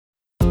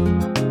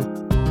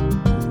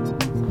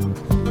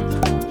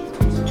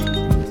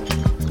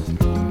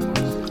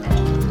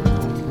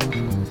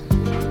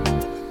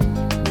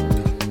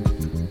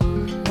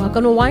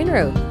Welcome to Wine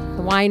Road,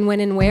 the wine, when,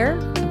 and where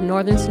of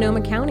Northern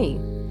Sonoma County.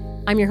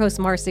 I'm your host,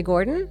 Marcy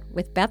Gordon,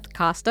 with Beth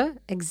Costa,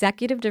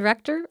 Executive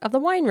Director of the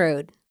Wine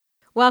Road.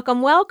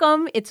 Welcome,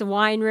 welcome. It's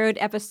Wine Road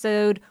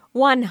episode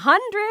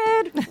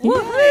 100.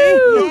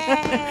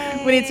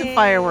 Woohoo! We need some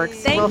fireworks.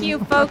 Thank you,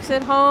 folks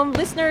at home.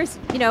 Listeners,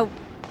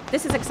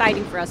 this is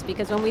exciting for us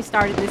because when we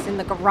started this in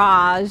the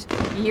garage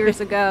years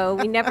ago,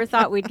 we never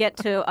thought we'd get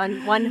to a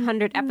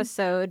 100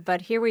 episode,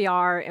 but here we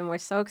are, and we're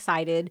so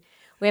excited.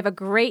 We have a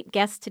great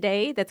guest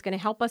today that's going to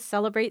help us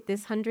celebrate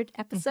this 100th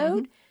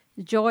episode.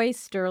 Joy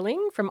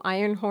Sterling from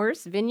Iron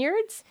Horse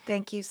Vineyards.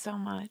 Thank you so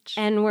much.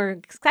 And we're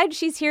excited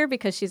she's here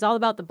because she's all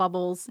about the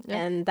bubbles,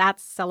 and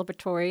that's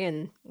celebratory,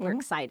 and we're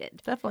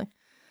excited. Definitely.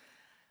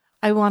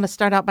 I want to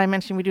start out by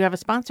mentioning we do have a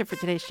sponsor for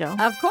today's show.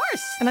 Of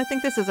course. And I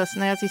think this is a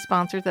snazzy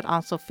sponsor that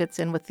also fits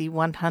in with the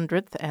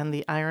 100th and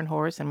the Iron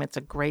Horse, and it's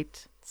a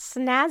great...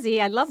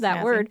 Snazzy. I love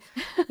that word.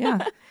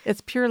 Yeah.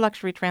 It's Pure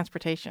Luxury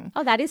Transportation.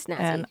 Oh, that is snazzy.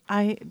 And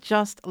I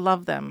just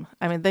love them.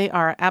 I mean, they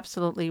are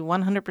absolutely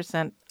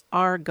 100%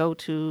 our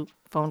go-to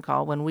phone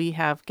call when we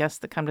have guests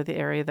that come to the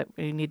area that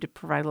we need to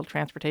provide a little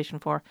transportation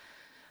for.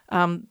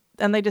 And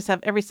they just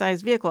have every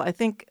size vehicle. I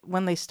think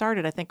when they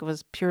started, I think it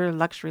was Pure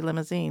Luxury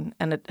Limousine,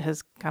 and it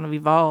has kind of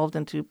evolved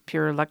into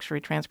Pure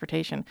Luxury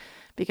Transportation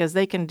because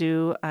they can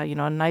do, a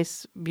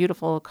nice,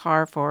 beautiful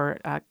car for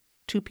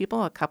two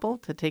people, a couple,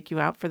 to take you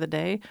out for the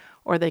day,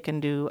 or they can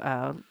do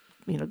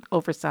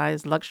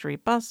oversized luxury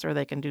bus, or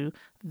they can do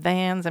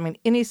vans. I mean,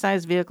 any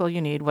size vehicle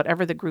you need,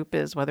 whatever the group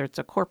is, whether it's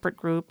a corporate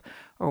group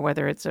or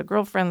whether it's a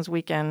girlfriend's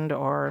weekend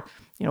or,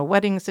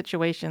 wedding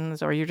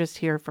situations, or you're just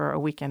here for a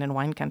weekend in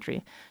wine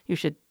country, you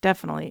should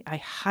definitely, I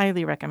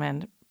highly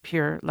recommend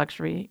Pure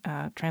Luxury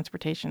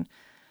Transportation.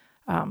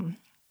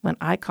 When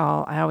I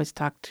call, I always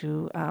talk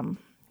to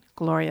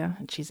Gloria,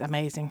 and she's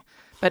amazing.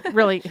 But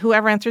really,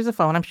 whoever answers the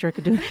phone, I'm sure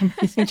could do an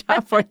amazing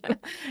job for you.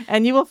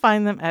 And you will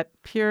find them at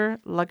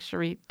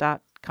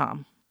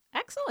pureluxury.com.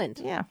 Excellent.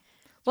 Yeah.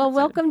 Well,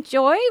 welcome,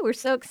 Joy. We're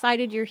so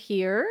excited you're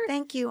here.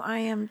 Thank you. I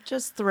am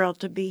just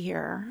thrilled to be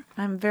here.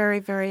 I'm very,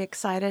 very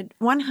excited.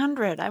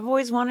 100. I've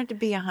always wanted to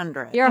be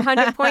 100. You're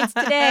 100 points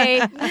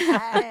today.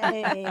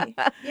 Yay.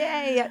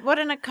 Yay. What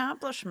an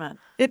accomplishment.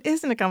 It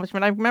is an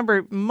accomplishment. I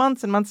remember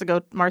months and months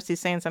ago, Marcy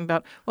saying something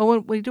about, well,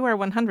 when we do our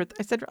 100th,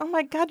 I said, oh,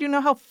 my God, you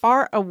know how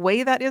far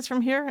away that is from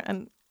here?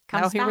 And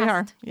now here we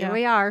are. Yeah. Here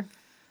we are.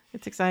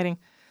 It's exciting.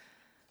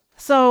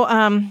 So,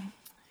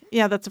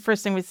 that's the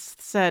first thing we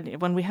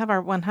said. When we have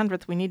our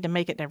 100th, we need to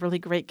make it a really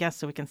great guest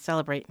so we can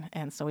celebrate.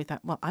 And so we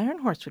thought, well, Iron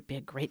Horse would be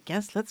a great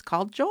guest. Let's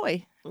call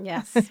Joy.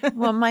 Yes.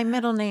 Well, my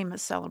middle name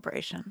is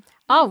Celebration.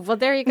 Oh, well,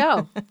 there you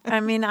go.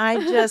 I mean,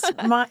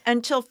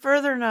 until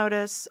further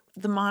notice,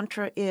 the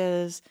mantra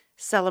is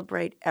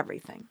celebrate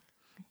everything.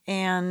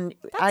 And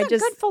That's a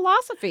good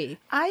philosophy.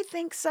 I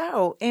think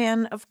so.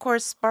 And of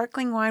course,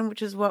 sparkling wine,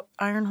 which is what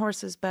Iron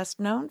Horse is best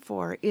known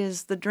for,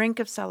 is the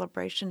drink of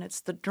celebration. It's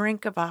the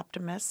drink of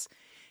optimists.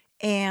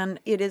 And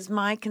it is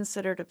my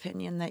considered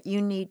opinion that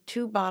you need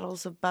 2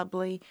 bottles of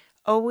bubbly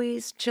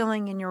always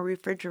chilling in your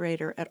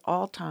refrigerator at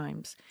all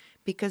times,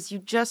 because you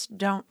just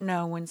don't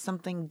know when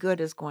something good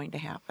is going to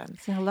happen.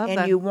 See, I love and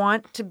that. You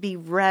want to be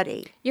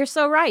ready. You're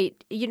so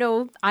right.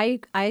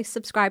 I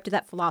subscribe to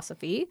that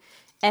philosophy.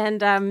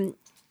 And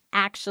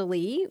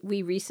actually,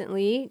 we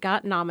recently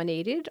got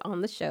nominated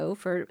on the show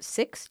for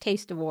 6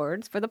 taste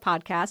awards for the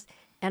podcast.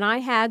 And I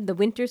had the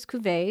Winter's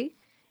Cuvée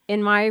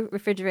in my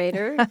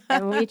refrigerator,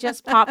 and we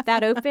just popped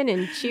that open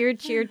and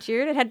cheered.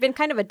 It had been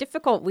kind of a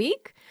difficult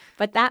week,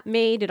 but that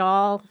made it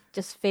all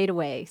just fade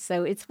away.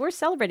 So we're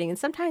celebrating. And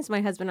sometimes my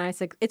husband and I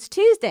say, it's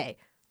Tuesday,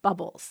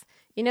 bubbles.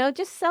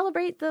 Just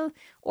celebrate the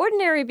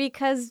ordinary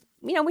because,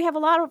 we have a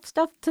lot of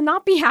stuff to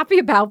not be happy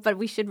about, but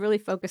we should really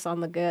focus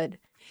on the good.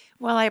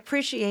 Well, I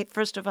appreciate,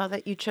 first of all,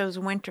 that you chose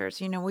Winters.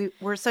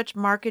 We're such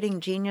marketing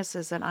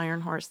geniuses at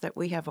Iron Horse that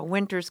we have a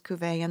Winters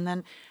Cuvée, and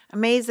then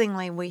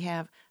amazingly we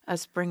have a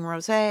Spring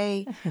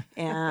Rosé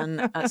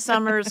and a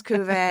Summer's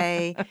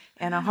Cuvée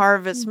and a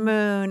Harvest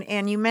Moon.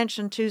 And you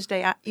mentioned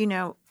Tuesday,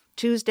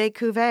 Tuesday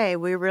Cuvée.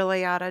 We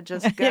really ought to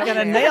just go. You're going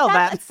to nail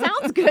that.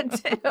 Sounds good,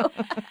 too.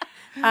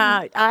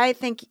 I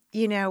think,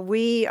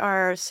 we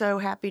are so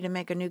happy to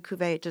make a new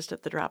Cuvée just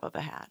at the drop of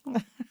a hat.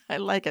 I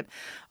like it.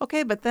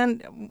 Okay, but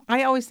then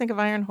I always think of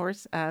Iron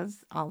Horse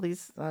as all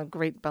these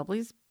great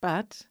bubblies,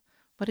 but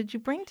what did you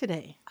bring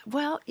today?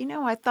 Well,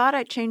 I thought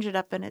I'd change it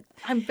up, and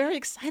I'm very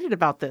excited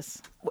about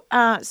this.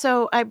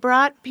 So I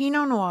brought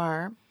Pinot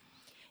Noir,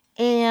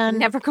 and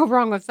Never go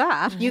wrong with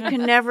that. you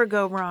can never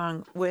go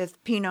wrong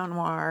with Pinot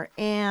Noir.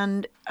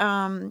 And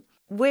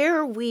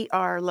where we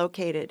are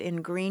located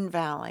in Green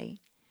Valley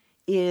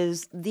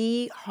is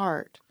the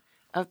heart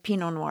of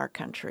Pinot Noir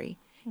country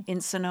in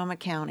Sonoma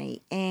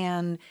County,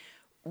 and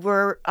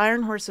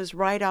Iron Horse is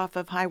right off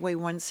of Highway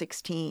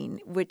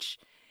 116, which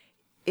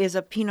is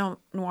a Pinot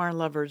Noir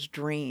lover's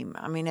dream.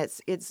 I mean,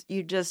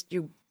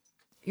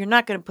 you're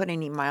not going to put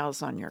any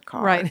miles on your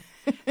car, right?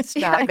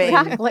 Stopping,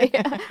 yeah, exactly.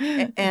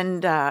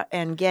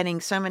 and getting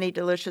so many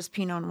delicious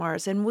Pinot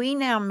Noirs, and we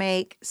now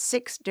make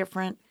 6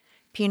 different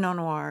Pinot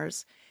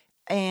Noirs,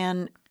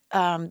 and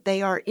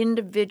they are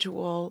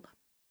individual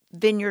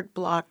vineyard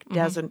block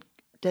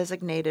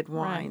designated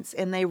wines,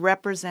 and they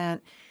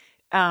represent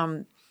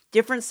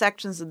different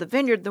sections of the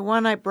vineyard. The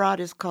one I brought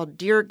is called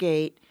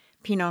Deergate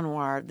Pinot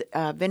Noir,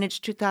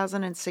 vintage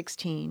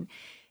 2016,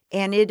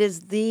 and it is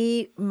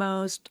the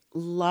most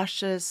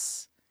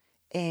luscious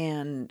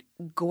and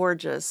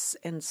gorgeous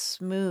and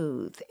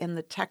smooth, and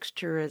the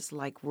texture is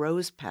like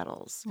rose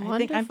petals. I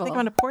think I'm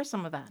going to pour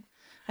some of that.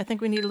 I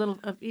think we need a little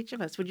of each of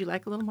us. Would you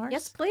like a little, Mars?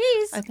 Yes,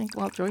 please. I think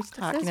while Joy's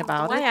talking This is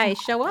about why it. I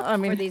show up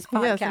for these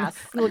podcasts. Yes,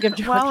 and we'll give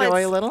Joy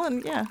a little,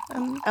 and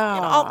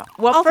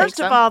Well, first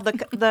of all,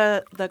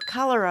 the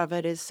color of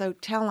it is so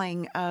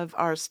telling of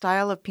our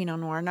style of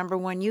Pinot Noir. Number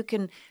one, you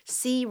can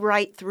see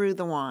right through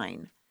the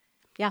wine,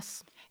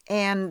 Yes.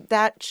 and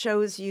that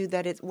shows you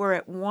that we're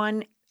at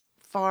one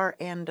far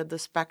end of the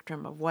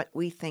spectrum of what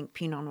we think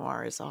Pinot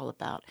Noir is all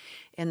about,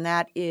 and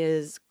that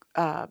is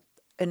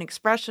an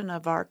expression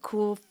of our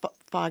cool,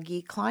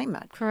 foggy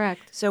climate.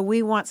 Correct. So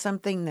we want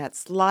something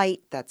that's light,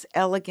 that's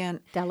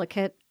elegant,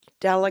 Delicate.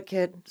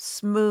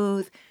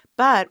 smooth.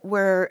 But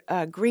where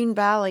Green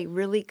Valley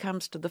really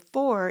comes to the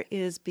fore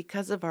is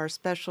because of our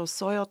special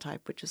soil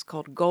type, which is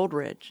called Gold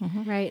Ridge.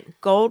 Right.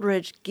 Gold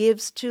Ridge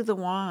gives to the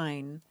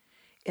wine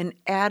an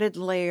added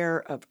layer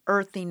of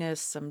earthiness,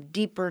 some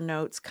deeper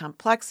notes,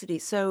 complexity.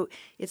 So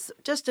it's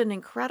just an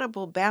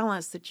incredible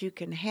balance that you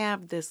can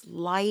have this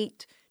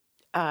light,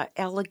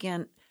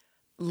 elegant,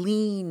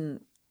 lean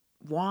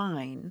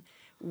wine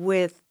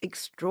with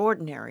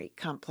extraordinary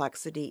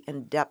complexity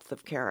and depth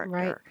of character.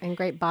 Right. And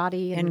great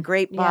body. And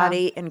great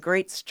body and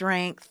great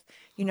strength.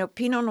 You know,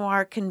 Pinot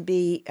Noir can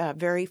be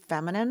very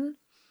feminine,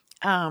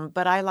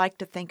 but I like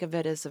to think of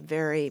it as a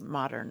very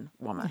modern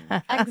woman.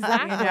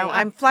 Exactly. You know,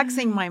 I'm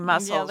flexing my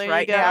muscles there you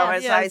right go. now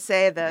as I Yes.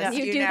 say this.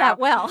 You do know. that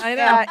well. I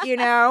know. You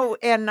know,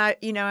 and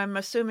I'm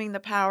assuming the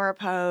power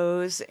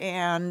pose,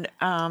 and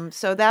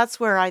so that's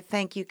where I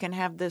think you can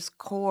have this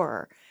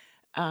core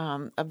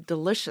of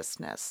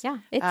deliciousness. Yeah,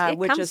 it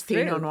which comes is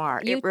Pinot through.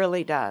 Noir. It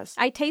really does.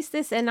 I taste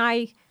this and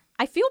I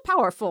feel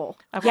powerful.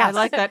 I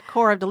like that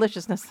core of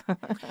deliciousness.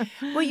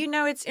 Well, you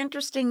know, it's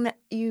interesting that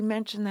you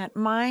mentioned that.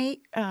 My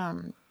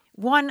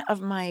one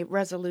of my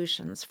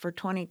resolutions for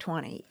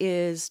 2020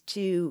 is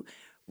to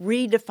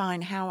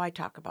redefine how I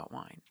talk about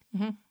wine.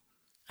 Mm-hmm.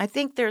 I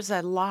think there's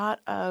a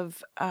lot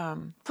of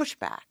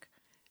pushback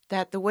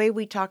that the way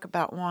we talk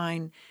about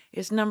wine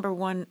is, number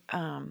one,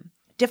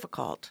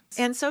 difficult.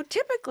 And so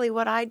typically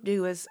what I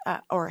do is,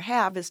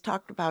 is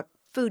talked about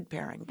food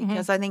pairing,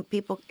 because I think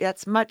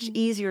that's much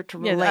easier to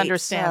relate. Yeah, to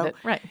understand it,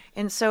 right.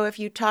 And so if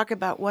you talk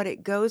about what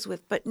it goes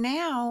with, but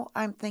now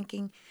I'm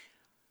thinking,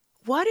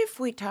 what if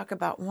we talk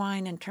about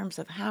wine in terms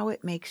of how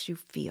it makes you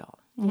feel?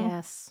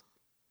 Yes.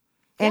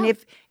 And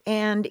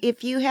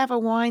if you have a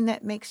wine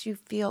that makes you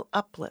feel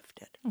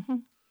uplifted,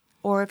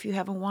 or if you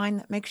have a wine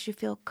that makes you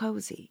feel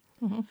cozy,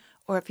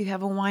 or if you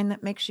have a wine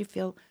that makes you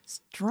feel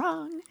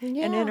strong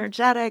and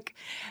energetic.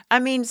 I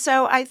mean,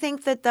 so I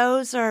think that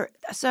those are,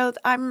 so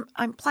I'm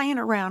playing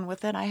around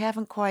with it. I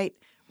haven't quite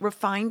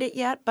refined it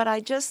yet, but I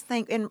just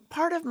think, and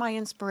part of my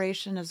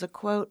inspiration is a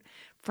quote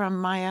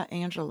from Maya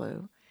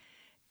Angelou,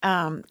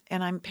 and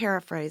I'm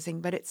paraphrasing,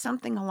 but it's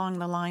something along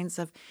the lines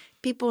of,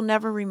 people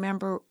never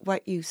remember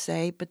what you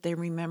say, but they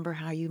remember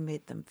how you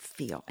made them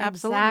feel.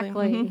 Absolutely.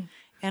 Exactly.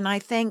 And I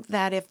think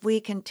that if we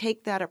can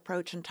take that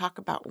approach and talk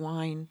about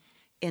wine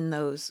in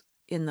those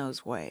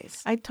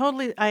ways. I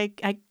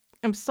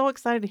am so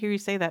excited to hear you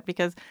say that,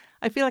 because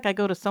I feel like I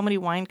go to so many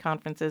wine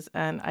conferences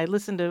and I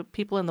listen to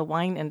people in the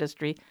wine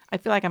industry. I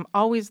feel like I'm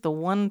always the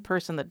one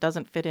person that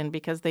doesn't fit in,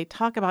 because they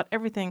talk about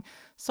everything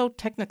so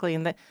technically,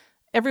 and that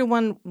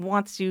everyone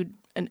wants you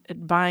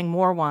buying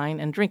more wine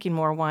and drinking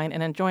more wine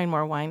and enjoying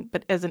more wine.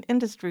 But as an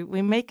industry,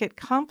 we make it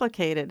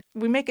complicated.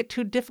 We make it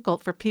too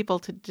difficult for people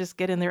to just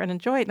get in there and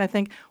enjoy it. And I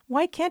think,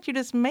 why can't you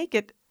just make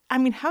it, I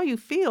mean, how you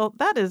feel,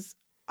 that is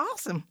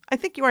awesome. I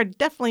think you are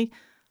definitely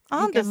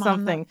onto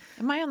something.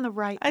 Am I on the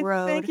right I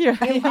road? think you're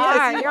You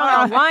are. You're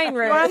on a wine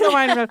road. You're on the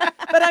wine road.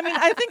 But I mean,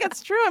 I think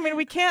it's true. I mean,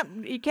 you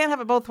can't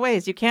have it both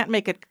ways. You can't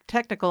make it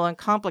technical and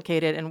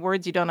complicated and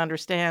words you don't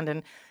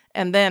understand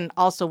and then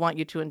also want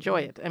you to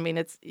enjoy it. I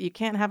mean, you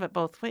can't have it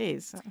both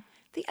ways.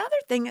 The other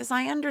thing is,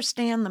 I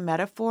understand the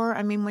metaphor.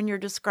 I mean, when you're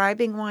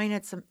describing wine,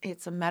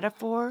 it's a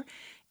metaphor.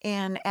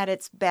 And at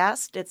its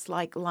best, it's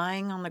like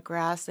lying on the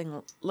grass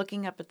and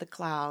looking up at the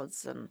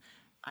clouds, and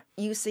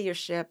you see a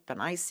ship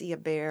and I see a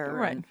bear.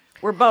 Right. And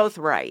we're both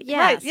right. Yes.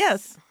 Right,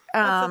 yes.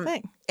 That's the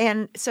thing.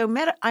 And so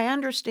I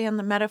understand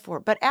the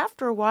metaphor. But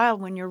after a while,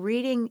 when you're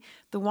reading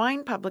the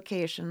wine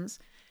publications,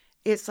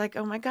 it's like,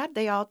 oh my God,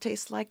 they all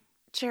taste like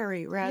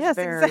cherry,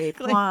 raspberry,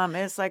 exactly. plum.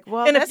 It's like,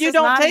 well, And this if you is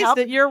don't not taste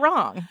it, you're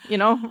wrong.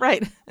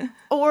 Right.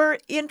 Or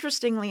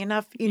interestingly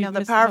enough, the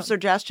missed power out. of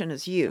suggestion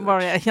is huge.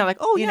 Well, yeah, you're like,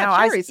 oh, You yeah, know,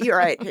 cherries. you're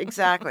right,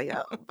 exactly.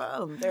 Oh,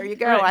 boom, there you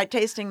go. Right. I'm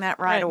tasting that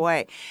right Right.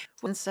 away.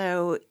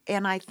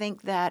 And I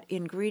think that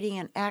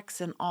ingredient X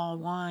in all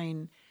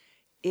wine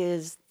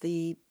is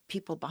the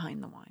people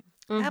behind the wine.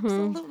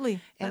 Absolutely.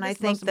 And That I is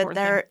the think most that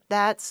important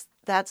thing.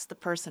 that's the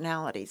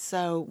personality.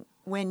 So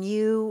when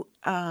you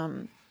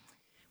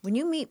when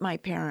you meet my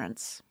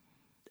parents,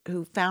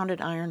 who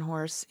founded Iron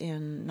Horse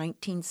in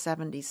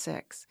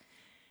 1976,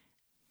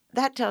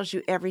 that tells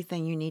you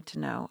everything you need to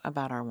know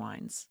about our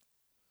wines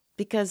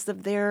because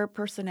of their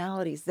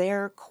personalities,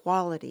 their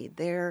quality,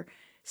 their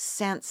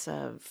sense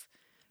of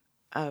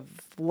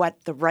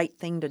what the right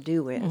thing to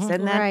do is.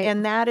 And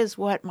that is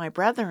what my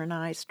brother and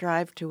I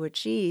strive to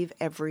achieve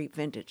every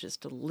vintage, is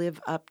to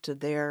live up to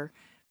their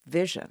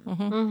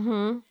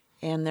vision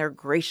and their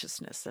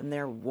graciousness and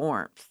their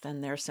warmth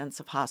and their sense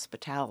of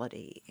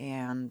hospitality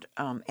and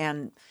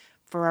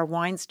for our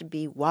wines to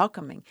be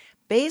welcoming.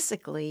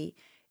 Basically,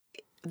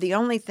 the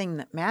only thing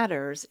that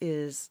matters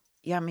is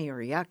yummy or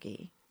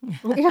yucky.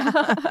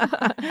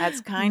 That's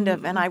kind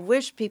of, and I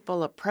wish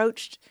people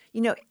approached,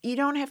 you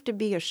don't have to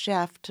be a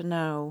chef to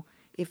know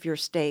if your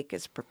steak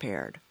is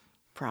prepared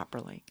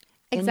properly.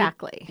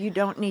 Exactly. You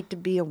don't need to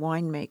be a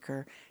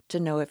winemaker to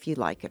know if you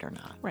like it or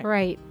not.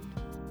 Right.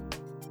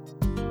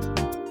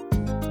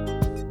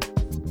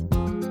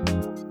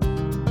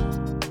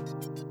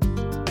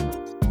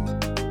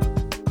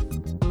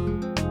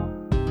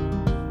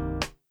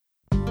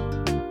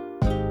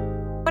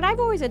 What I've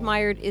always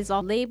admired is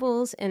all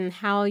labels and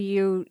how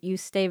you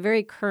stay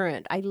very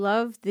current. I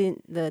love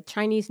the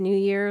Chinese New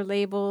Year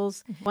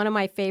labels. One of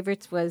my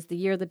favorites was the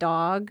Year of the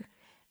Dog,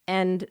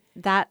 and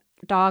that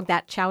dog,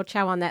 that Chow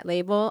Chow on that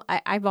label.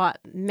 I bought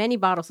many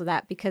bottles of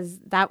that because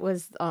that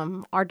was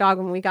our dog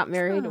when we got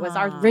married. It was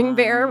our ring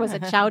bearer, was a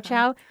Chow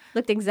Chow.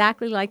 Looked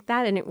exactly like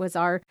that, and it was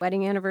our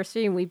wedding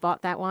anniversary, and we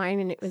bought that wine,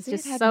 and it was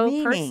just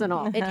so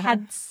personal. It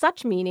had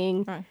such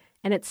meaning,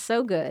 and it's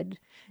so good.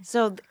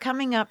 So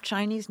coming up,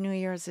 Chinese New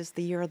Year's is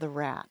the Year of the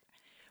Rat.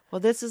 Well,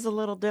 this is a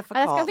little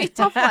difficult. That's going to be a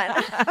tough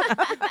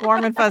one.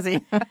 Warm and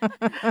fuzzy.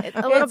 It's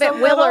a little bit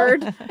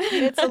Willard.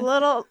 It's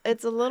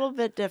a little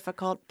bit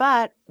difficult,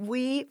 but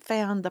we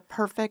found the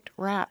perfect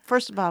rat.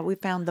 First of all, we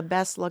found the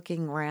best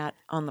looking rat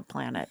on the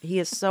planet. He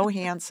is so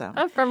handsome.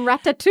 From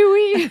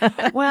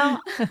Ratatouille.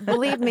 Well,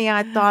 believe me,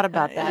 I thought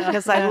about that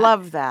because I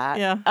love that.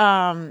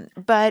 Yeah.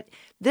 But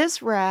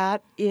this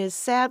rat is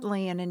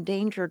sadly an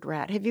endangered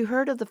rat. Have you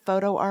heard of the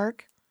photo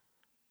ark?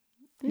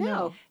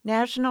 No.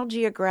 National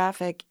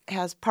Geographic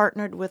has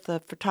partnered with a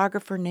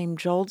photographer named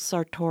Joel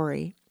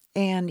Sartori,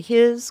 and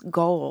his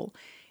goal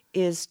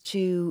is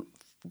to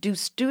do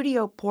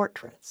studio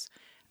portraits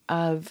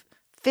of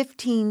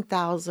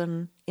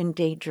 15,000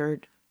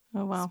 endangered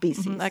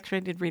species. Actually,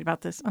 I did read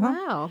about this.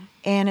 Wow.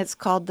 And it's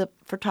called the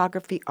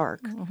Photography Ark.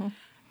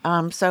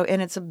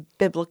 And it's a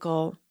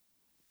biblical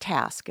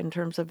task in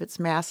terms of its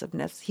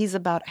massiveness. He's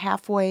about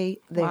halfway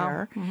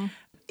there. Wow.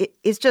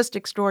 It's just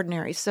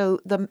extraordinary. So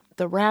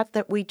the rat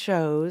that we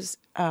chose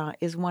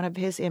is one of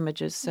his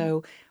images.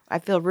 So I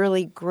feel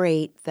really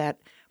great that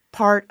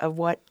part of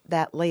what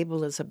that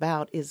label is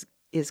about is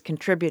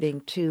contributing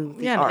to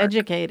the ark.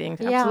 Educating.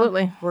 Yeah.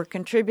 Absolutely. We're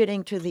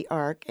contributing to the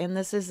ark, and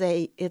this is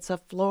it's a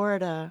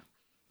Florida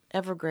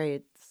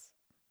Everglades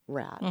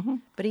rat.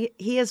 But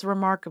he is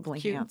remarkably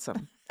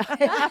handsome.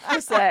 I have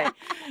to say.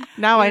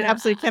 Now I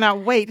absolutely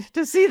cannot wait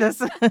to see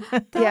this.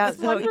 That's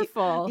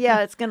wonderful.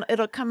 Yeah,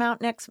 it'll come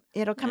out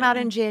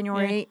in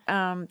January.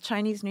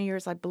 Chinese New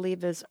Year's, I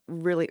believe, is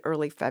really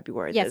early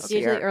February Yes, this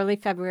usually year. early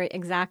February.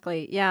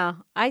 Exactly. Yeah.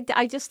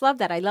 I just love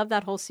that. I love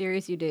that whole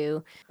series you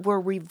do. We're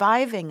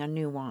reviving a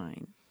new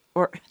wine.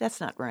 Or that's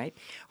not right.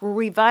 We're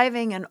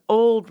reviving an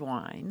old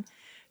wine,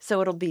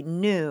 so it'll be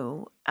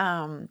new.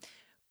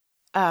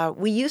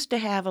 We used to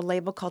have a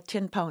label called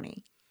Tin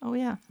Pony. Oh,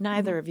 yeah.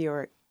 Neither of you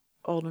are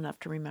old enough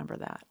to remember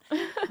that.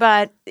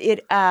 But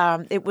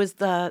it was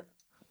the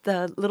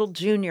little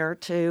junior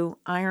to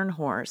Iron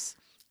Horse.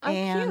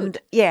 Cute.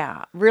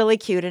 Yeah, really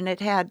cute. And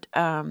it had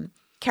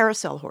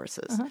carousel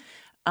horses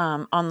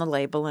on the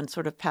label in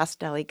sort of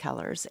pastel-y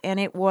colors. And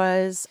it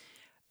was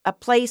a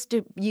place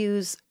to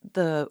use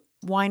the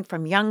wine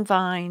from young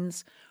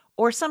vines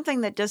or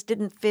something that just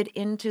didn't fit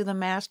into the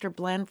master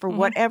blend for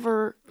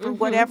whatever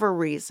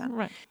reason.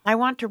 Right. I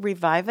want to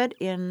revive it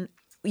in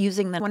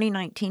using the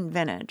 2019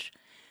 vintage,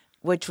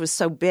 which was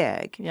so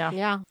big.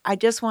 Yeah. I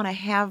just want to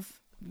have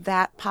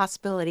that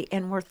possibility,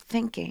 and we're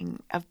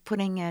thinking of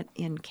putting it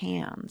in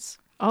cans.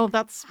 Oh,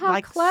 that's How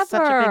like clever.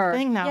 such a big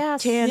thing now.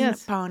 Yes. Tin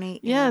Yes. Pony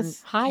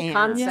Yes. in High cans.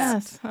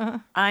 concept. Yes.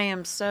 I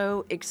am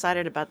so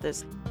excited about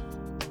this.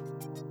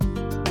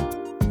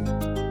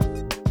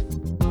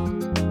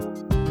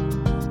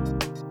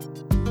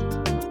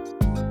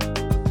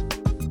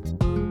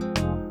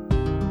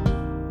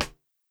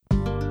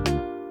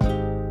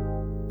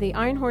 The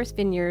Iron Horse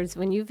Vineyards,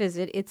 when you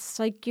visit, it's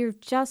like you're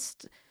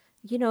just,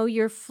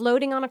 you're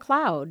floating on a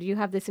cloud. You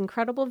have this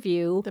incredible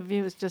view. The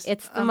view is just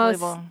It's the most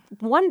unbelievable.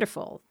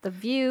 wonderful. The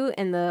view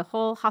and the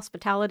whole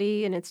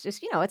hospitality, and it's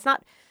just, it's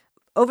not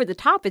over the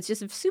top. It's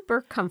just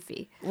super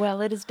comfy. Well,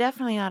 it is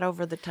definitely not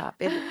over the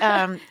top.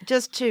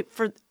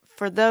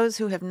 For those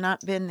who have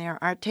not been there,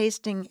 our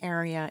tasting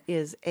area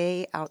is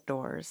A,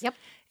 outdoors. Yep.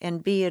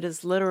 And B, it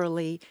is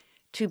literally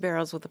 2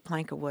 barrels with a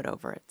plank of wood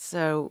over it.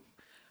 So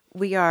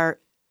we are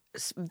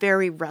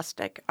very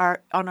rustic.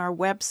 On our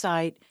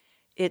website,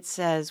 it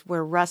says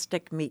where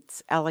rustic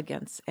meets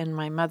elegance. And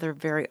my mother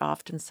very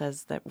often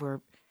says that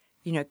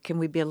can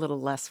we be a little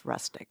less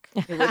rustic?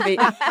 It would be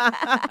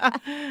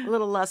a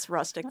little less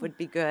rustic would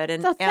be good.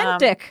 And It's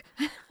authentic.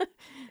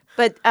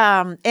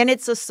 and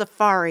it's a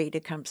safari to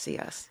come see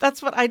us.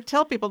 That's what I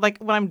tell people. Like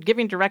when I'm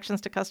giving directions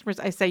to customers,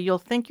 I say, you'll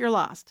think you're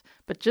lost,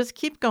 but just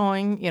keep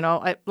going.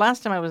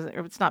 Last time I was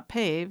there, it's not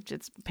paved.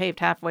 It's paved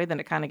halfway, then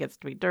it kind of gets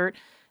to be dirt.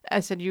 I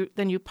said,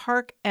 then you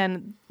park,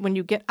 and when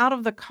you get out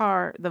of the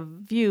car, the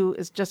view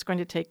is just going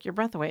to take your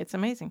breath away. It's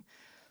amazing.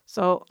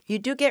 So you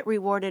do get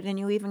rewarded, and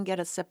you even get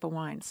a sip of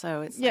wine.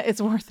 So it's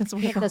worth its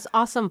weight. Those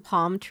awesome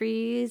palm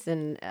trees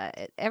and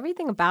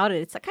everything about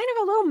it. It's a kind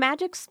of a little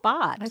magic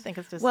spot. I think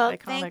it's just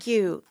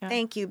iconic.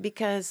 Thank you,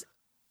 because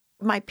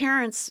my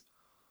parents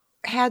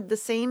had the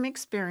same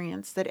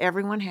experience that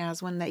everyone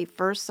has when they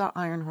first saw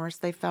Iron Horse.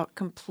 They felt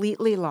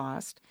completely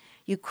lost.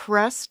 You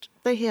crest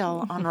the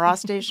hill on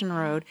Ross Station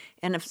Road,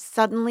 and if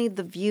suddenly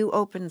the view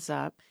opens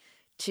up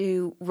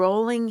to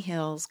rolling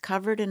hills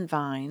covered in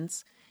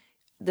vines.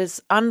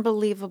 This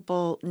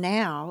unbelievable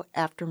now,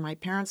 after my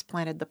parents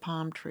planted the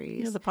palm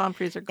trees. Yeah, the palm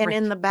trees are great. And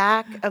in the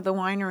back of the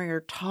winery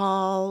are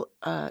tall,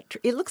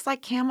 it looks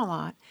like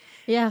Camelot.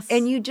 Yes.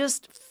 And you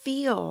just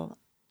feel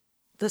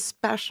the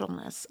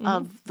specialness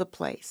of the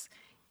place.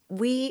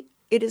 It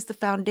is the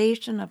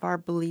foundation of our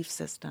belief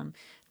system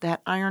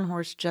that Iron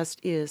Horse just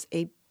is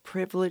a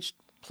privileged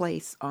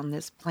place on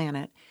this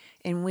planet.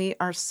 And we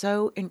are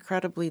so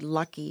incredibly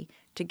lucky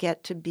to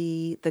get to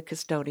be the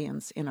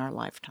custodians in our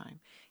lifetime.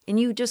 And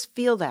you just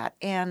feel that.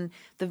 And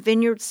the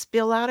vineyards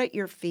spill out at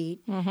your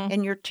feet,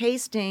 and you're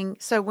tasting.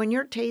 So when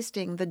you're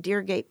tasting the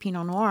Deergate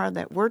Pinot Noir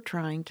that we're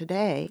trying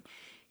today,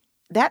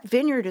 that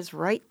vineyard is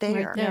right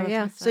there. Right there,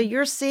 yeah. So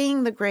you're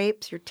seeing the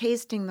grapes, you're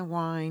tasting the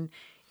wine.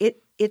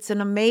 It's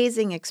an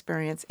amazing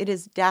experience. It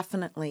is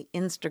definitely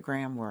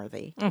Instagram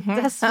worthy.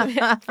 That's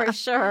for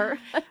sure.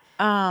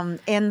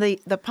 And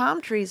the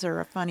palm trees are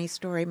a funny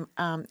story.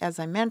 As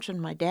I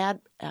mentioned, my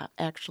dad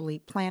actually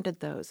planted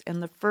those.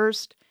 And the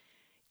first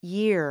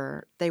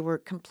year, they were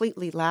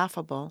completely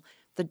laughable.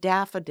 The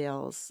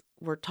daffodils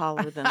were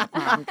taller than the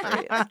palm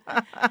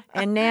trees.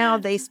 And now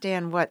they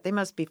stand, they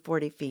must be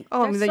 40 feet.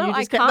 Oh, They're so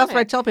that's what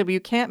I tell people.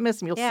 You can't miss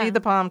them. You'll see the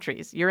palm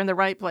trees. You're in the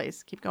right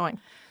place. Keep going.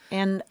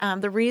 And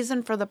the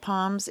reason for the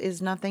palms is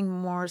nothing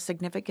more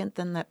significant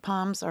than that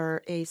palms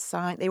are a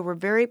sign. They were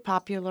very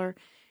popular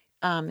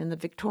in the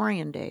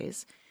Victorian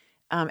days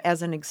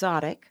as an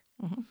exotic.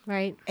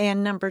 Right.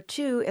 And number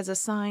two, as a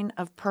sign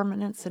of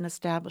permanence and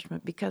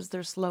establishment because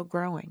they're slow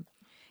growing.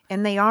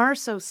 And they are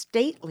so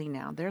stately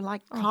now. They're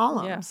like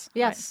columns.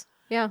 Yes.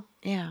 Yeah.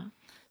 Yeah.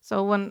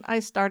 So when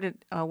I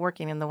started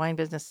working in the wine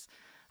business,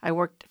 I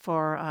worked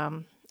for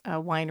a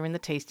winery in the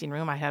tasting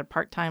room. I had a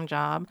part-time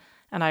job,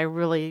 and I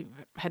really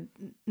had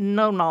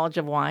no knowledge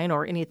of wine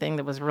or anything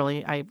that was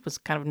really, I was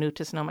kind of new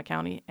to Sonoma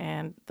County.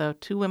 And the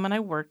two women I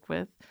worked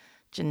with,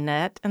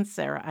 Jeanette and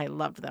Sarah, I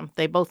loved them.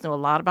 They both knew a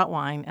lot about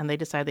wine, and they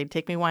decided they'd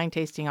take me wine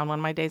tasting on one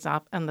of my days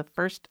off. And the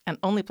first and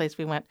only place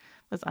we went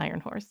was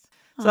Iron Horse.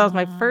 So that was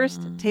my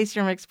first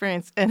tasting room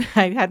experience. And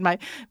I had my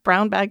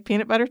brown bag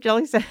peanut butter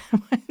jelly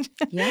sandwich.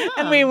 Yeah.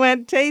 And we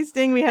went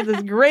tasting. We had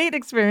this great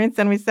experience.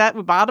 And we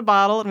bought a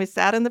bottle, and we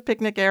sat in the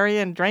picnic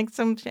area and drank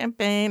some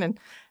champagne and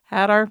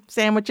had our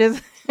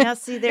sandwiches. Now,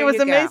 see, there it was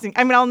you go. amazing.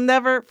 I mean, I'll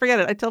never forget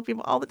it. I tell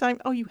people all the time,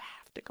 you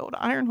have to go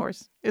to Iron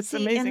Horse. It's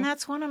amazing. And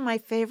that's one of my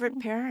favorite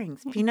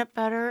pairings, peanut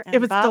butter and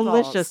It was bubbles.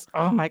 delicious.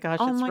 Oh, my gosh,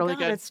 it's really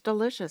good. It's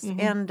delicious.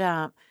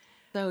 And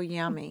so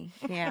yummy.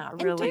 Yeah,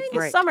 really during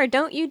great. the summer,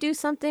 don't you do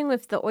something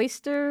with the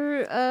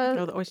oyster?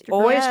 The oyster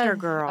Oyster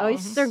Girls.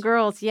 Oyster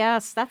Girls,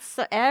 yes.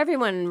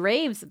 Everyone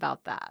raves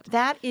about that.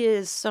 That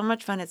is so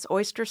much fun. It's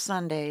Oyster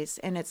Sundays,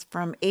 and it's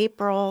from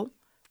April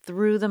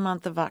through the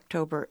month of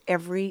October,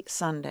 every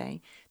Sunday.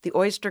 The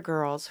Oyster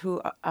Girls,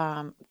 who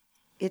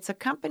it's a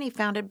company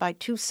founded by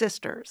two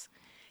sisters,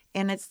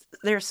 and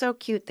they're so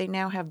cute. They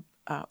now have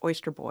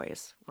oyster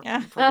boys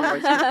working for the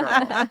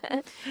Oyster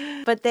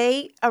Girls. But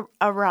they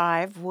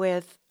arrive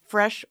with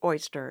fresh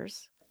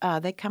oysters.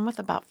 They come with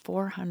about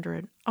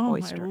 400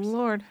 oysters. Oh, my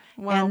Lord.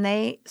 Wow. And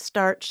they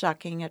start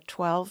shucking at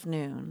 12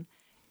 noon,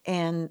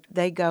 and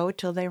they go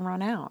till they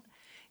run out.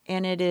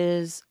 And it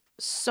is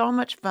so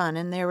much fun,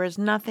 and there is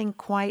nothing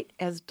quite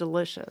as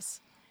delicious.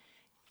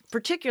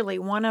 Particularly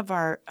one of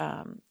our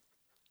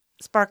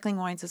sparkling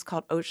wines is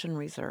called Ocean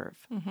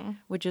Reserve,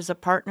 which is a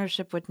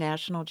partnership with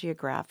National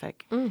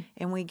Geographic.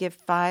 And we give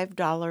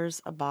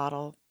 $5 a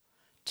bottle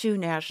to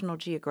National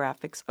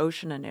Geographic's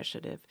Ocean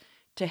Initiative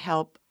to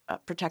help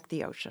protect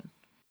the ocean.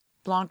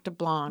 Blanc de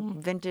Blanc,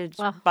 vintage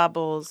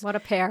bubbles. What a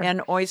pair.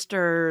 And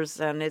oysters,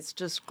 and it's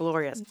just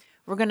glorious.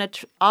 We're going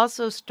to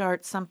also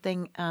start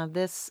something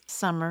this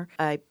summer,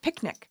 a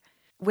picnic.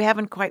 We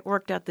haven't quite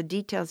worked out the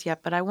details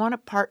yet, but I want to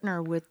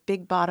partner with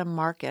Big Bottom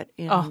Market.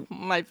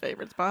 My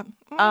favorite spot.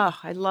 Oh,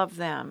 I love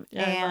them.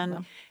 Yeah, I love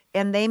them.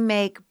 And they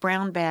make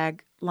brown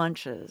bag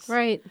lunches.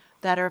 Right.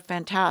 That are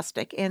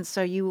fantastic. And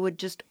so you would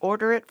just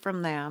order it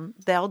from them.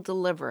 They'll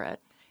deliver it.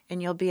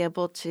 And you'll be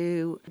able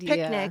to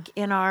picnic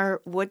in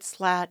our wood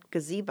slat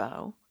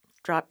gazebo.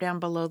 drop down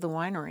below the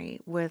winery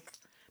with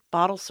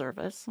bottle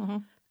service. Mm-hmm.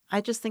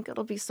 I just think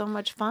it'll be so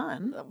much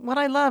fun. What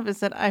I love is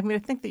that, I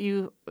think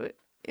that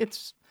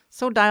it's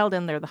so dialed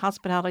in there. The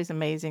hospitality is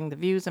amazing. The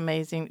view's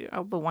amazing.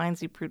 The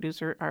wines you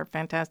produce are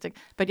fantastic.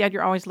 But yet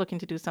you're always looking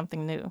to do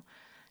something new.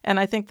 And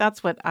I think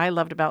that's what I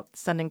loved about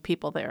sending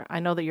people there.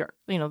 I know that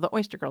the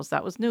Oyster Girls,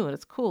 that was new and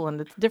it's cool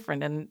and it's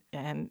different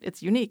and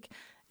it's unique.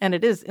 And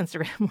it is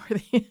Instagram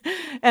worthy.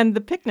 And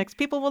the picnics,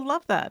 people will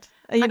love that.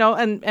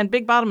 And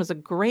Big Bottom is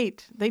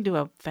they do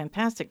a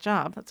fantastic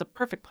job. That's a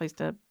perfect place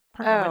to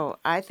partner with. Oh,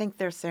 I think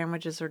their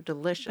sandwiches are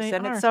delicious. They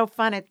and are. It's so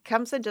fun. It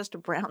comes in just a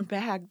brown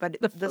bag, but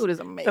The food is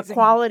amazing. The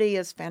quality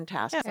is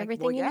fantastic.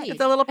 Everything you need. It's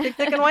a little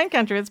picnic in wine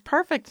country. It's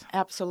perfect.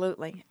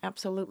 Absolutely.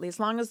 Absolutely. As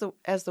long as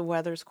the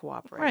weather's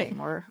cooperating,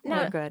 we're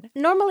good.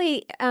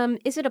 Normally,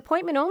 is it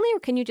appointment only, or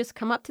can you just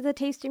come up to the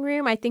tasting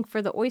room? I think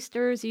for the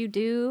oysters, you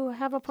do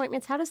have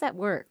appointments. How does that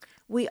work?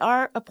 We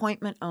are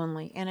appointment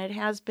only, and it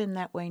has been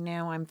that way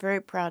now, I'm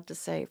very proud to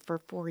say, for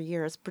 4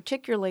 years,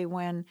 particularly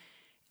when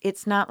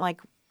it's not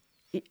like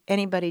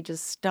anybody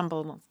just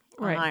stumbled on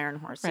Iron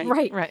Horse.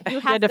 Right. You You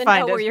have had to to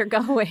find know where it. you're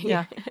going.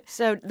 Yeah.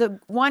 So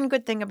the one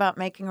good thing about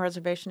making a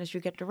reservation is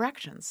you get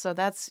directions. So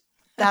that's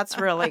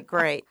really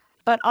great.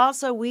 But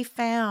also we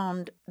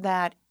found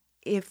that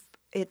if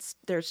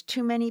there's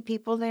too many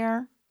people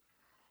there,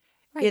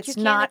 Right, it's you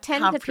can't not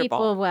attend comfortable. to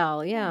people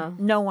well. Yeah.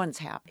 No one's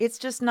happy. It's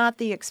just not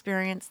the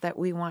experience that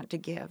we want to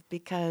give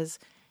because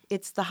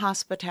it's the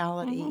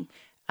hospitality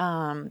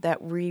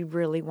that we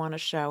really want to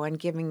show and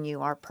giving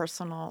you our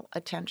personal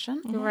attention.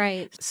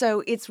 Right.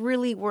 So it's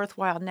really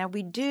worthwhile. Now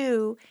we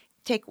do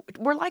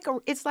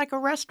it's like a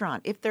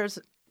restaurant. If there's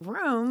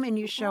room and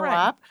you show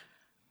Right. up,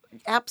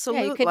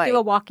 absolutely. Yeah, you could do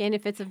a walk-in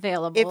if it's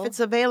available. if it's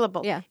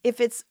available. Yeah.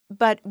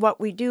 But what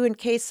we do in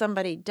case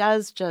somebody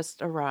does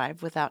just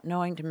arrive without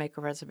knowing to make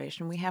a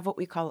reservation, we have what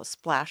we call a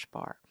splash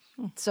bar.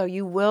 So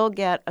you will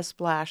get a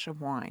splash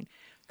of wine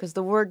because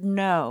the word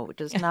no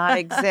does not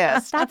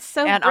exist. That's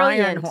so at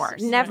brilliant. Iron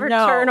Horse. Never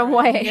No. turn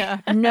away. Yeah.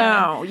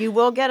 No, you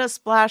will get a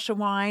splash of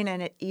wine,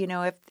 and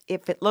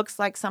if it looks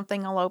like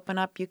something will open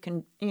up, you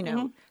can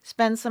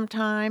spend some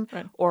time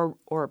Right.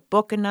 or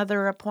book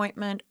another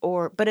appointment,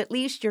 but at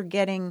least you're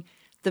getting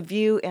the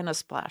view and a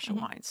splash of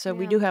wine. So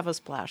we do have a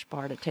splash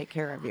bar to take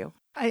care of you.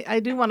 I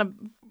do want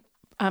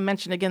to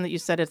mention again that you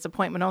said it's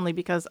appointment only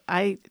because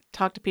I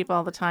talk to people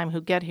all the time who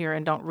get here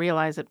and don't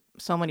realize that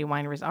so many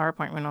wineries are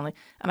appointment only.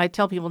 And I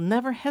tell people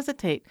never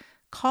hesitate.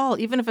 Call,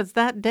 even if it's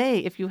that day.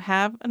 If you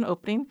have an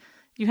opening,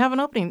 you have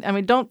an opening. I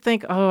mean, don't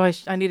think, I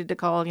needed to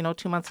call,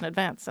 2 months in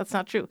advance. That's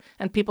not true.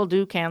 And people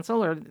do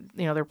cancel or,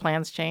 their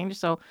plans change.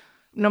 So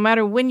no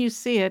matter when you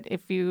see it,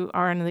 if you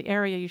are in the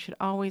area, you should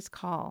always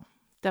call.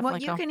 Definitely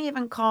Well, you call. can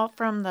even call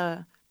from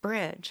the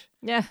bridge.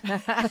 Yeah.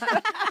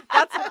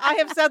 I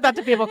have said that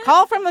to people.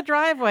 Call from the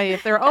driveway.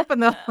 If they're open,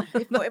 they'll...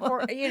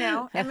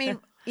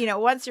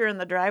 Once you're in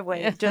the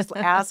driveway, just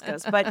ask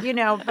us. But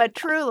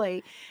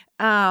truly,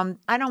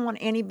 I don't want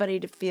anybody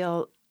to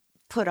feel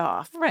put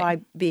off Right.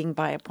 by being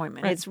by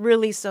appointment. Right. It's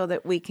really so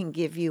that we can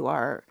give you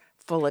our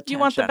full attention. You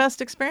want the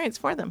best experience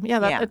for them. Yeah,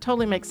 Yeah. it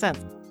totally makes sense.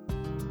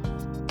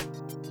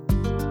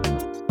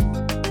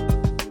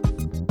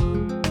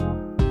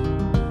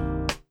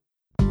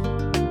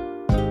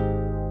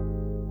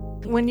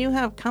 When you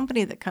have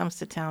company that comes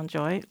to town,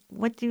 Joy,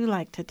 what do you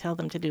like to tell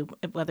them to do,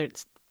 whether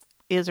it's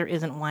is or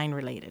isn't wine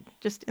related?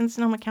 Just in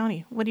Sonoma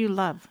County, what do you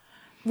love?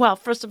 Well,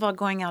 first of all,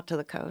 going out to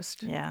the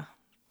coast. Yeah,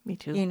 me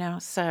too.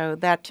 So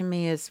that to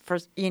me is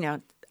first,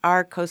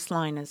 our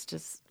coastline is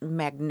just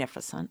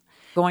magnificent.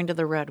 Going to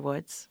the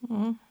redwoods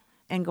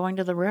and going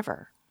to the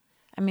river.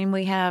 I mean,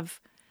 we have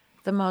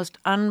the most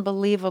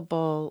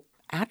unbelievable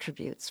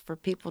attributes for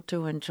people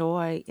to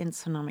enjoy in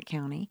Sonoma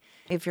County.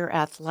 If you're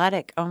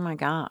athletic, oh my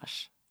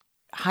gosh,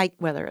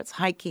 whether it's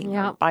hiking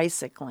or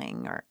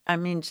bicycling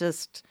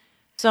just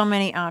so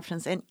many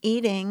options. And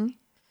eating,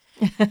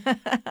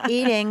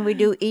 we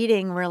do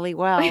eating really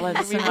well.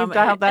 In Sonoma.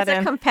 dialed that It's a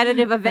in.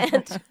 competitive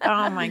event.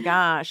 Oh my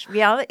gosh.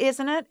 Yeah,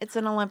 isn't it? It's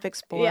an Olympic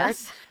sport.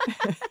 Yes.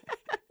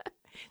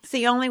 It's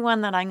the only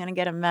one that I'm going to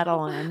get a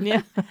medal in.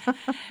 Yeah.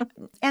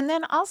 And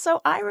then also,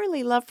 I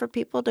really love for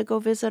people to go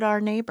visit our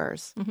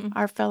neighbors,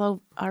 our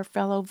fellow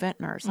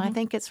vintners. I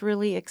think it's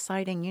really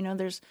exciting.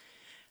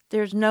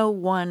 There's no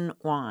one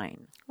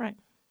wine. Right.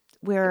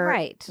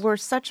 We're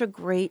such a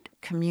great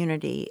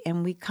community,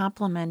 and we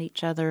complement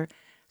each other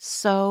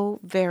so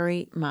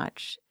very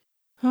much.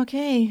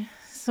 Okay.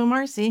 So,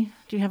 Marcy,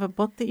 do you have a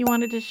book that you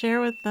wanted to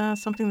share with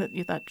something that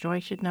you thought Joy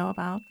should know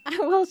about?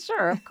 Well,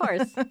 sure, of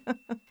course.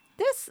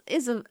 This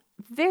is a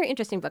very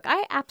interesting book.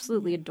 I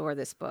absolutely adore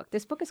this book.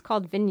 This book is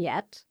called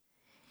Vignette.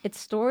 It's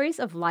Stories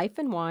of Life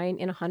and Wine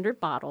in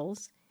 100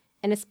 Bottles,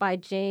 and it's by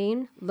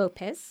Jane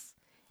Lopez.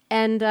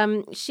 And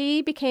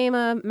she became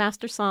a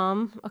master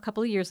somm a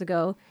couple of years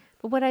ago.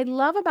 But what I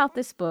love about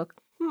this book,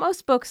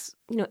 most books,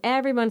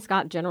 everyone's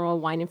got general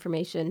wine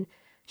information.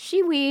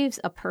 She weaves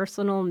a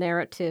personal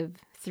narrative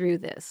through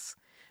this.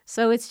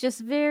 So it's just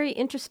very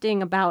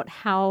interesting about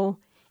how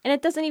And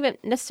it doesn't even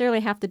necessarily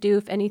have to do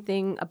with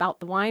anything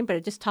about the wine, but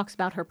it just talks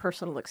about her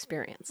personal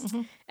experience.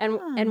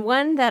 And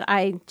one that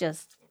I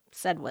just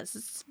said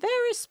was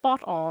very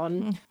spot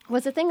on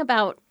was the thing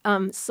about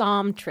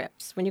SOM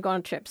trips, when you go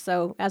on trips.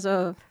 So as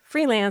a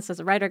freelance,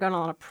 as a writer going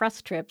on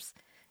press trips,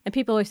 and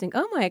people always think,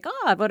 oh my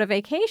God, what a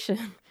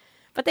vacation.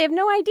 But they have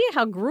no idea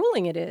how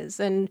grueling it is.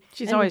 And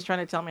She's always trying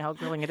to tell me how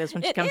grueling it is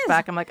when she comes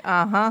back. I'm like,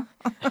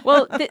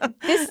 Well,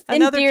 this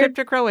another trip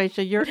to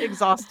Croatia. You're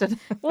exhausted.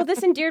 Well,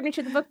 this endeared me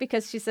to the book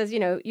because she says,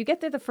 you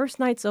get there, the first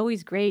night's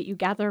always great. You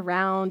gather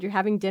around, you're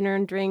having dinner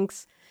and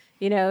drinks,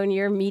 and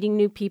you're meeting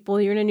new people.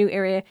 You're in a new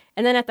area.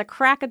 And then at the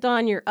crack of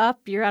dawn, you're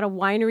up, you're at a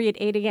winery at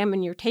 8 a.m.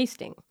 and you're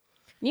tasting.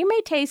 You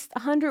may taste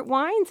 100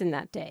 wines in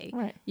that day.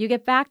 Right. You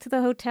get back to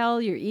the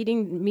hotel, you're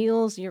eating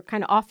meals, you're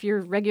kind of off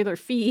your regular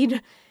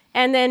feed.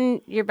 And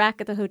then you're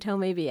back at the hotel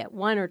maybe at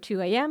 1 or 2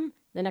 a.m.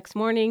 The next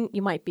morning,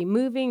 you might be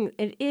moving.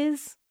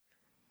 It's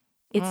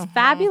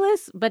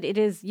fabulous, but it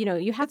is,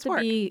 you have to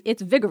be,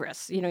 it's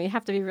vigorous. You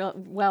have to be real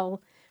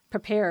well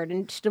prepared.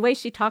 And the way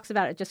she talks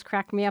about it just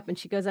cracked me up. And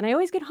she goes, and I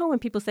always get home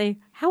and people say,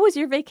 how was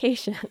your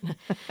vacation?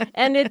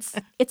 And it's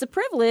a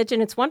privilege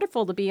and it's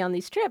wonderful to be on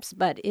these trips,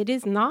 but it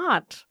is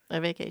not a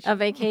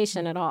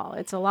vacation at all.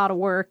 It's a lot of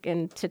work.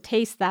 And to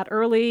taste that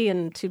early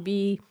and to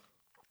be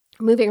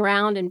moving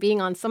around and being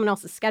on someone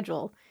else's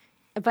schedule.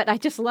 But I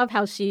just love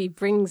how she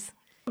brings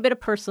a bit of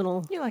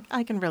personal. You're like,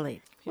 I can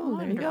relate. Oh,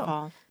 there you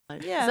go.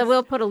 Yes. So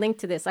we'll put a link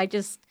to this. I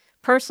just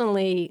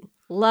personally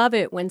love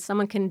it when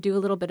someone can do a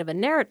little bit of a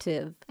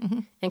narrative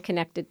and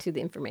connect it to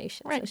the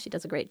information. Right. So she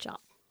does a great job.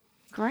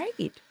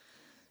 Great.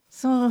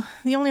 So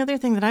the only other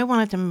thing that I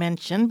wanted to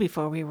mention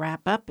before we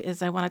wrap up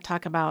is I want to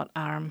talk about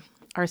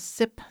our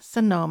Sip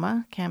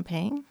Sonoma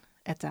campaign.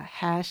 It's a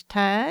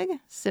hashtag,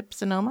 Sip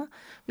Sonoma.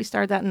 We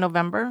started that in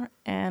November,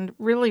 and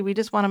really we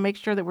just want to make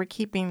sure that we're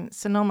keeping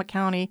Sonoma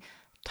County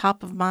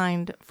top of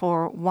mind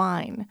for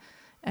wine.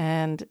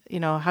 And,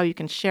 how you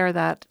can share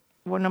that,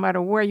 no matter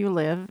where you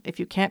live. If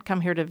you can't come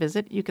here to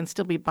visit, you can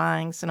still be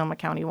buying Sonoma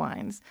County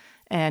wines.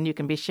 And you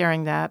can be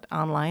sharing that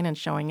online and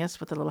showing us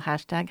with a little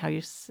hashtag, how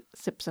you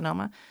sip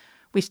Sonoma.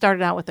 We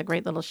started out with a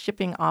great little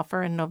shipping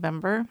offer in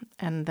November,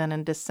 and then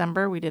in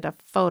December we did a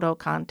photo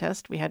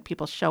contest. We had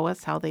people show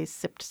us how they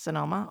sipped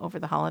Sonoma over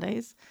the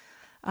holidays,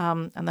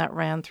 and that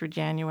ran through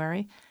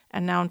January.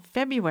 And now in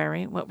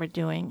February, what we're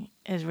doing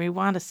is we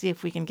want to see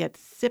if we can get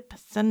Sip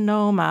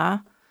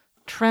Sonoma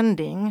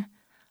trending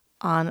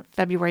on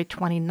February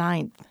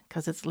 29th,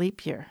 because it's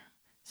leap year.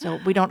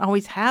 So we don't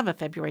always have a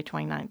February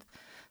 29th.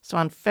 So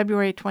on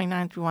February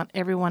 29th, we want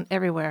everyone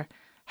everywhere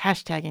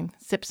hashtagging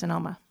Sip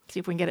Sonoma. See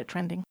if we can get it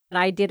trending. And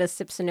I did a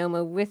Sip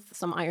Sonoma with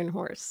some Iron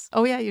Horse.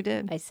 Oh, yeah, you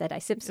did. I said I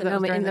sipped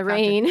Sonoma in the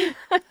rain.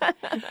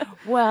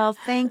 Well,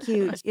 thank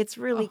you. It's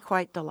really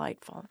quite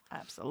delightful.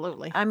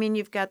 Absolutely. I mean,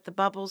 you've got the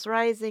bubbles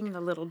rising,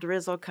 the little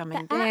drizzle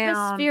coming down.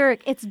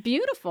 Atmospheric. It's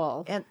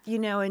beautiful. And,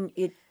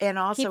 and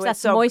also keeps it's us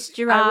so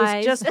moisturized. I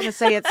was just going to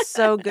say it's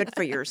so good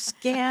for your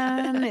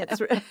skin.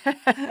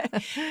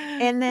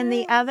 And then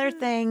the other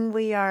thing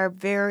we are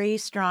very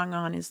strong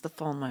on is the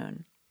full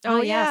moon.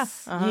 Oh,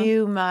 yes. Uh-huh.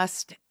 You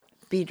must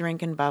be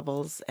drinking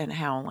bubbles and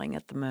howling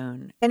at the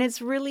moon. And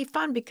it's really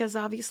fun because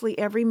obviously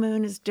every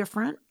moon is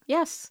different.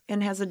 Yes.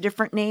 And has a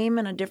different name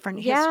and a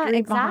different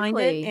history behind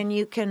it. And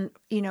you can,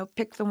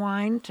 pick the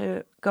wine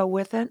to go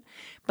with it.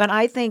 But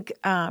I think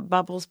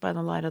Bubbles by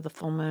the Light of the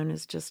Full Moon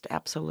is just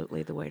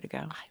absolutely the way to go.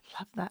 I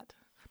love that.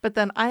 But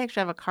then I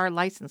actually have a car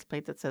license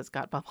plate that says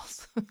Got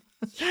Bubbles.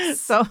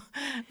 So,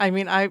 I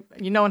mean,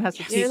 no one has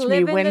to teach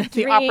me when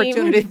the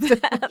opportunity.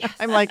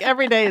 I'm like,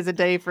 every day is a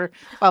day for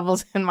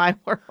bubbles in my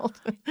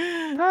world. Perfect.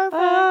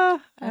 I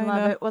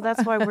love it. Well,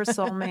 that's why we're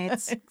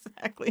soulmates.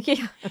 Exactly.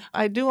 Yeah.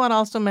 I do want to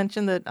also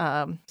mention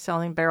that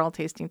selling barrel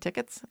tasting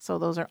tickets. So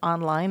those are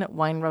online at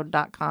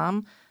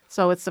wineroad.com.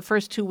 So it's the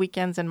first 2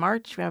 weekends in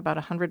March. We have about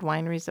 100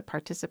 wineries that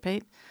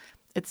participate.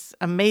 It's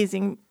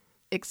amazing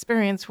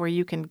experience where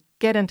you can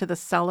get into the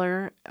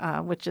cellar,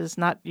 which is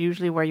not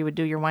usually where you would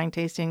do your wine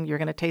tasting. You're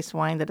going to taste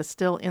wine that is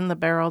still in the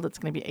barrel that's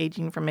going to be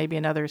aging for maybe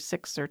another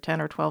 6 or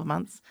 10 or 12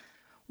 months.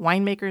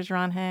 Winemakers are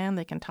on hand.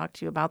 They can talk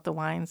to you about the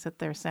wines that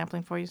they're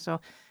sampling for you. So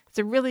it's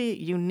a really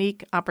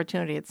unique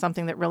opportunity. It's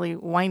something that really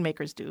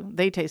winemakers do.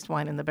 They taste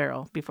wine in the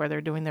barrel before they're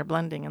doing their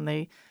blending, and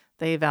they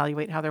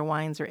evaluate how their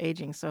wines are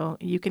aging. So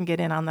you can get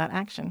in on that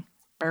action.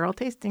 Barrel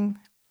tasting,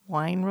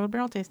 Wine Road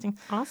Barrel Tasting.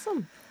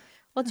 Awesome.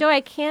 Well, Joy,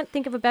 I can't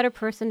think of a better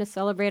person to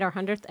celebrate our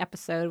 100th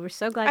episode. We're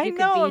so glad you could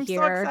be I'm here.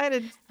 so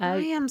excited. I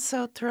am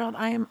so thrilled.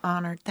 I am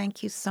honored.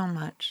 Thank you so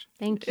much.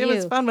 Thank you. It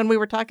was fun when we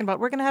were talking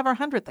about we're going to have our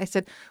 100th. I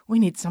said, we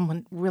need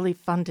someone really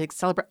fun to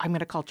celebrate. I'm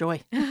going to call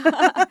Joy.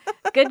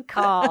 Good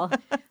call.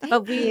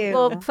 But we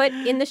will put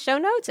in the show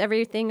notes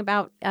everything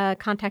about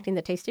contacting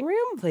the tasting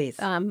room. Please.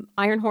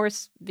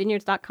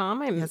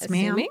 IronHorseVineyards.com, I'm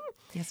assuming.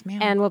 Yes,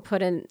 ma'am. And we'll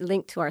put a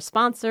link to our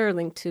sponsor, a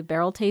link to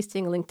barrel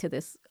tasting, a link to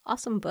this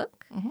awesome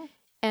book. Mm-hmm.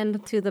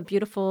 And to the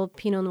beautiful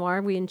Pinot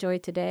Noir we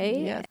enjoyed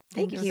today. Yes.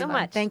 Thank you so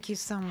much. Thank you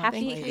so much.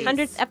 Happy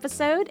 100th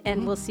episode,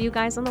 and we'll see you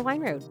guys on the Wine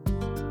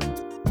Road.